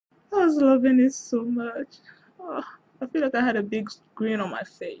I was loving it so much. Oh, I feel like I had a big grin on my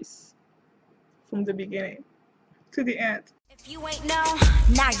face from the beginning to the end. If you ain't know,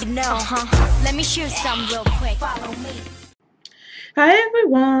 now you know. Let me shoot some real quick. Follow me. Hi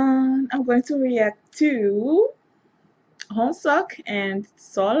everyone, I'm going to react to Hongseok and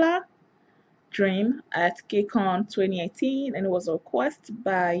Seola Dream at KCON 2018, and it was a request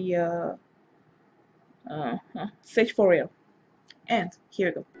by Search for Real. And here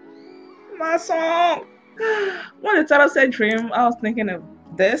we go. My song. When the title said Dream, I was thinking of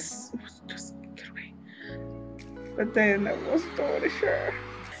this. Just get away. But then I wasn't totally sure.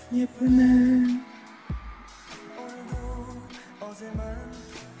 예쁘네.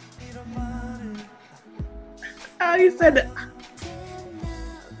 Oh, you said it.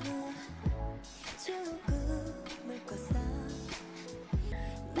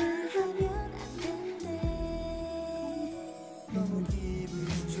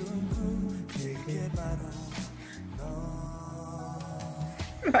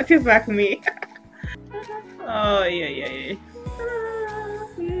 Like it's like me. Oh yeah. I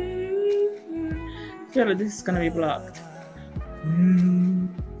feel like this is gonna be blocked.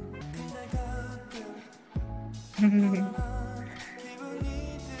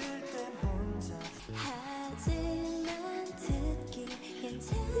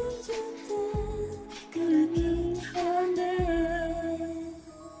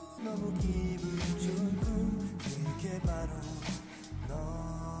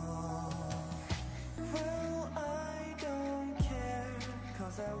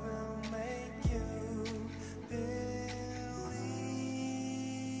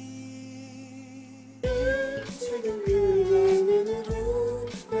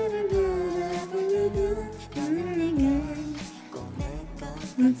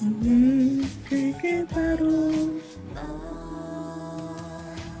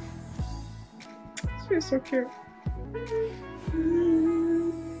 She's so cute.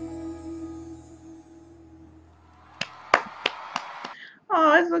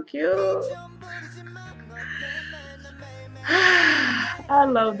 Oh, it's so cute. I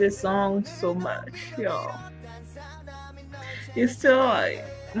love this song so much, y'all. It's still like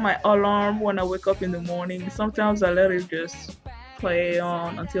my alarm when I wake up in the morning. Sometimes I let it just play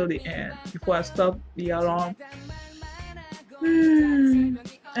on until the end before I stop the alarm. And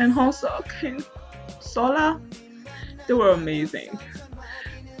Hongseok and Seola, they were amazing.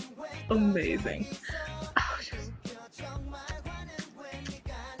 Amazing.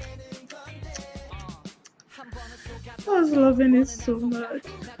 I was loving it so much.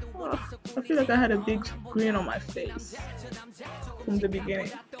 Oh, I feel like I had a big grin on my face from the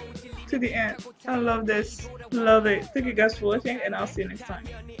beginning to the end. I love this. Love it. Thank you guys for watching, and I'll see you next time.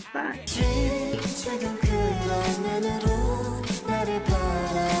 Bye.